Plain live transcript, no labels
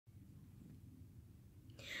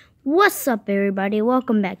What's up, everybody?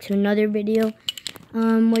 Welcome back to another video.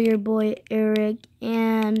 With your boy Eric,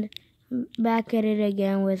 and back at it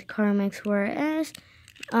again with Carmex Juarez.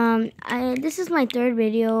 This is my third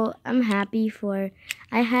video. I'm happy for.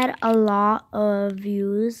 I had a lot of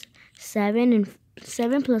views. 7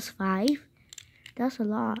 plus 5. That's a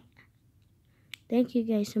lot. Thank you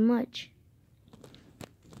guys so much.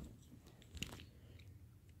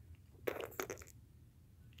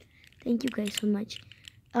 Thank you guys so much.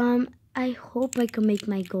 I hope I can make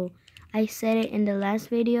my goal. I said it in the last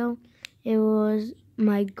video. It was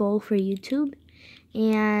my goal for YouTube.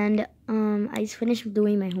 And I just finished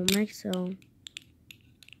doing my homework, so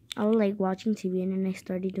I was like watching TV and then I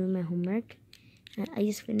started doing my homework. And I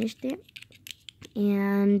just finished it.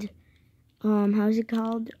 And how's it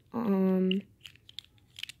called?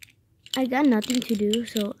 I got nothing to do,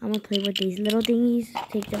 so I'm gonna play with these little thingies,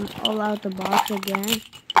 take them all out the box again.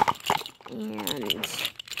 And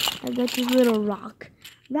I got this little rock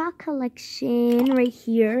collection right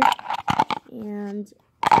here. And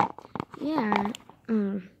yeah,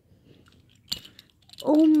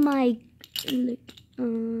 oh my,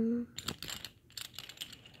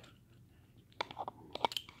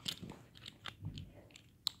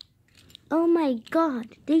 oh my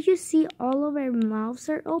god, did you see all of our mouths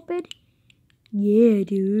are open? Yeah,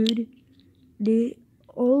 dude.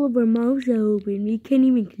 All of our mouths are open. We can't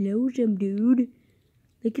even close them, dude.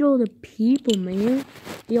 Look at all the people, man.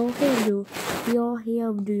 They all have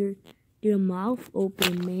their mouth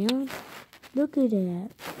open, man. Look at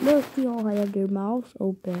that. Look, they all have their mouths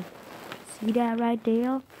open. See that right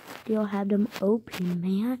there? They all have them open,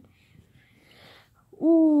 man.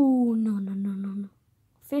 Ooh, no.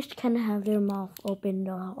 Fish can have their mouth open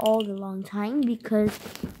all the long time because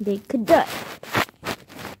they could die.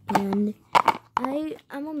 And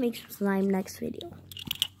I'm gonna make some slime next video.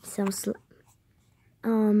 Some slime.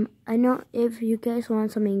 I know if you guys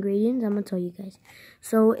want some ingredients, I'm gonna tell you guys.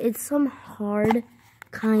 So it's some hard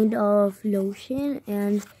kind of lotion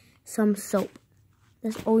and some soap.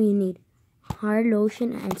 That's all you need. Hard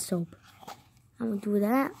lotion and soap. I'm gonna do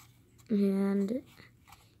that. And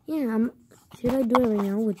yeah, should I do it right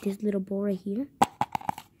now with this little bowl right here?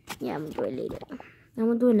 Yeah, I'm gonna do it later. I'm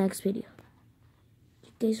gonna do it next video.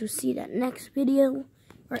 You guys will see that next video,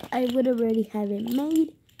 or I would already have it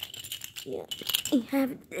made. Yeah, I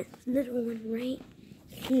have this little one right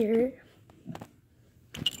here.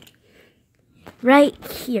 Right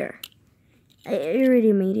here. I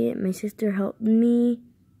already made it. My sister helped me.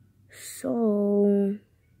 So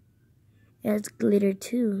it's glitter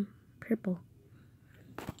too. Purple.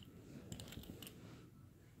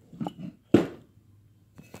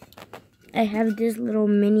 I have this little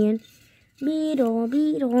minion. Beetle.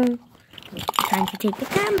 Trying to take the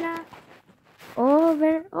camera. Oh,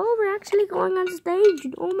 we're actually going on stage.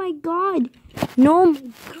 Oh my god. No, my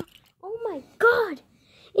god. Oh my god.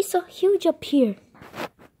 It's so huge up here.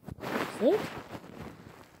 Is it?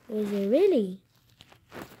 Is it really?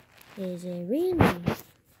 Is it really?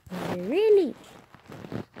 Is it really?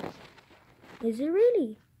 Is it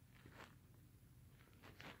really?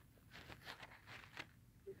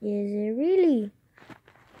 Is it really?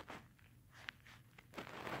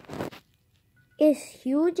 It's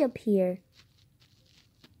huge up here.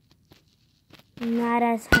 Not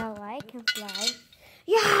as how I can fly.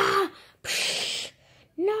 Yeah!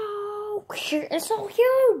 No! It's so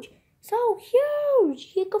huge! So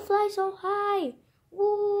huge! You can fly so high.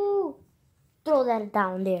 Woo! Throw that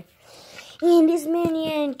down there. And this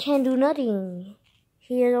minion can do nothing.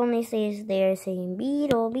 He only stays there saying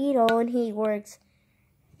beetle, and he works.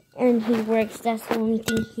 That's the only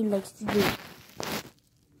thing he likes to do.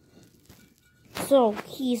 So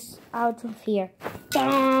he's out of here.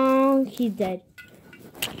 Dong! He's dead.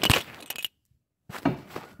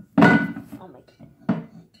 Oh my god.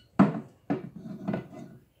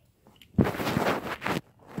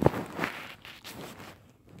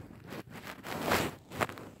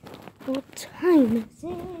 What time is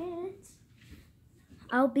it?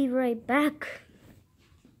 I'll be right back.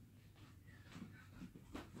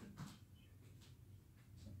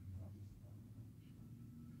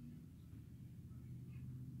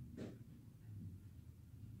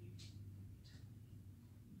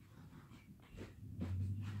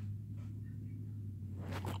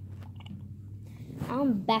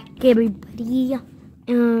 I'm back, everybody.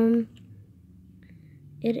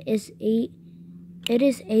 It is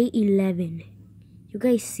 8:11. You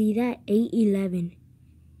guys see that? 8:11.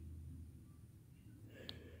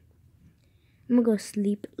 I'm gonna go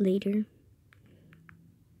sleep later.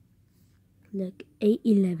 Look,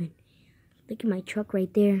 8:11. Look at my truck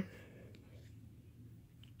right there.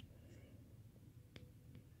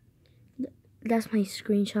 that's my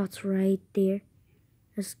screenshots right there.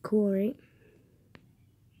 That's cool, right?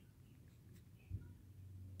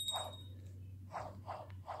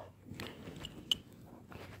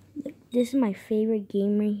 This is my favorite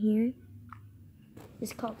game right here.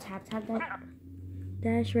 It's called Tap Tap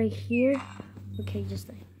Dash right here. Okay, just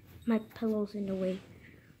like my pillow's in the way.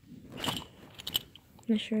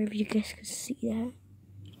 Not sure if you guys can see that.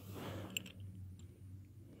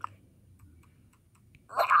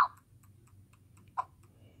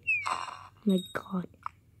 My God.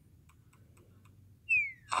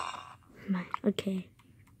 Okay.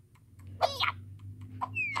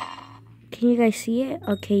 Can you guys see it?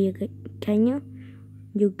 Okay, can you?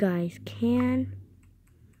 You guys can.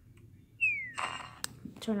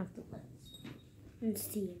 Turn off the lights and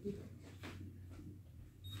see it.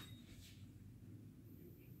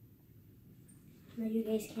 Now you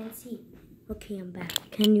guys can't see. Okay, I'm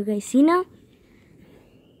back. Can you guys see now?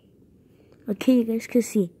 Okay, you guys can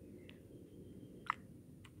see.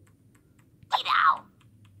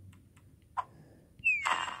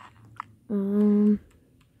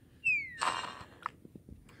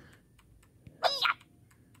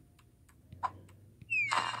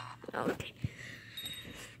 Okay.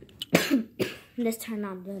 Let's turn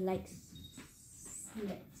on the lights.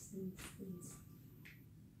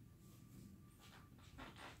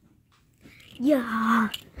 Yeah,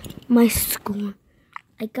 my score.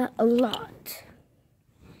 I got a lot.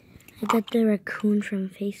 I got the raccoon from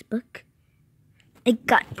Facebook. I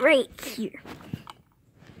got right here.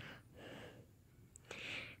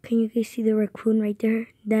 Can you guys see the raccoon right there?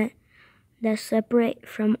 That's separate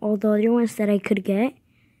from all the other ones that I could get.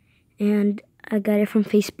 And I got it from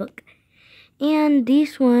Facebook. And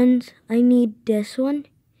these ones, I need this one.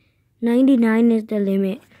 99 is the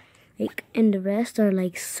limit. Like, and the rest are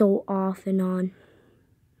like so off and on.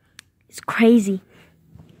 It's crazy.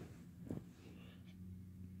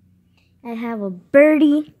 I have a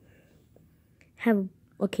birdie.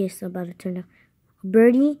 Okay, it's about to turn off. A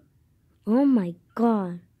birdie. Oh my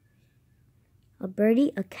God. A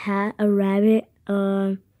birdie, a cat, a rabbit,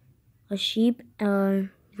 a sheep, a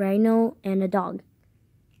rhino, and a dog.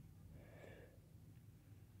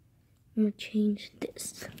 I'm gonna change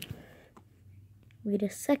this. Wait a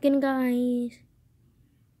second, guys.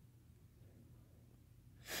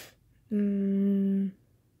 I'm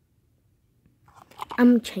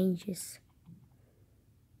gonna change this.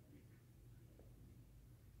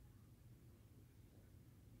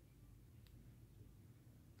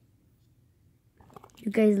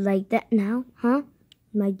 You guys like that now, huh?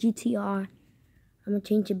 My GTR. I'm gonna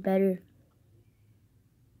change it better.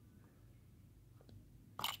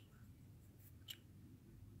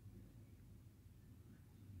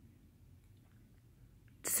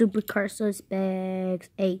 Supercar Suspects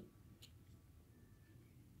 8.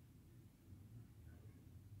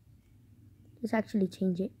 Let's actually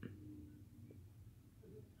change it.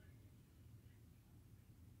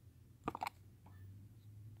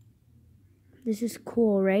 This is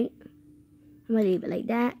cool, right? I'm gonna leave it like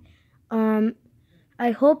that.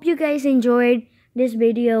 I hope you guys enjoyed this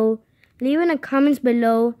video. Leave in the comments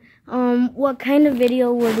below what kind of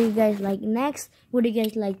video would you guys like next. Would you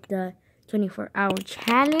guys like the 24-hour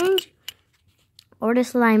challenge or the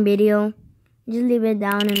slime video? Just leave it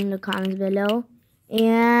down in the comments below.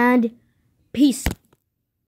 And peace.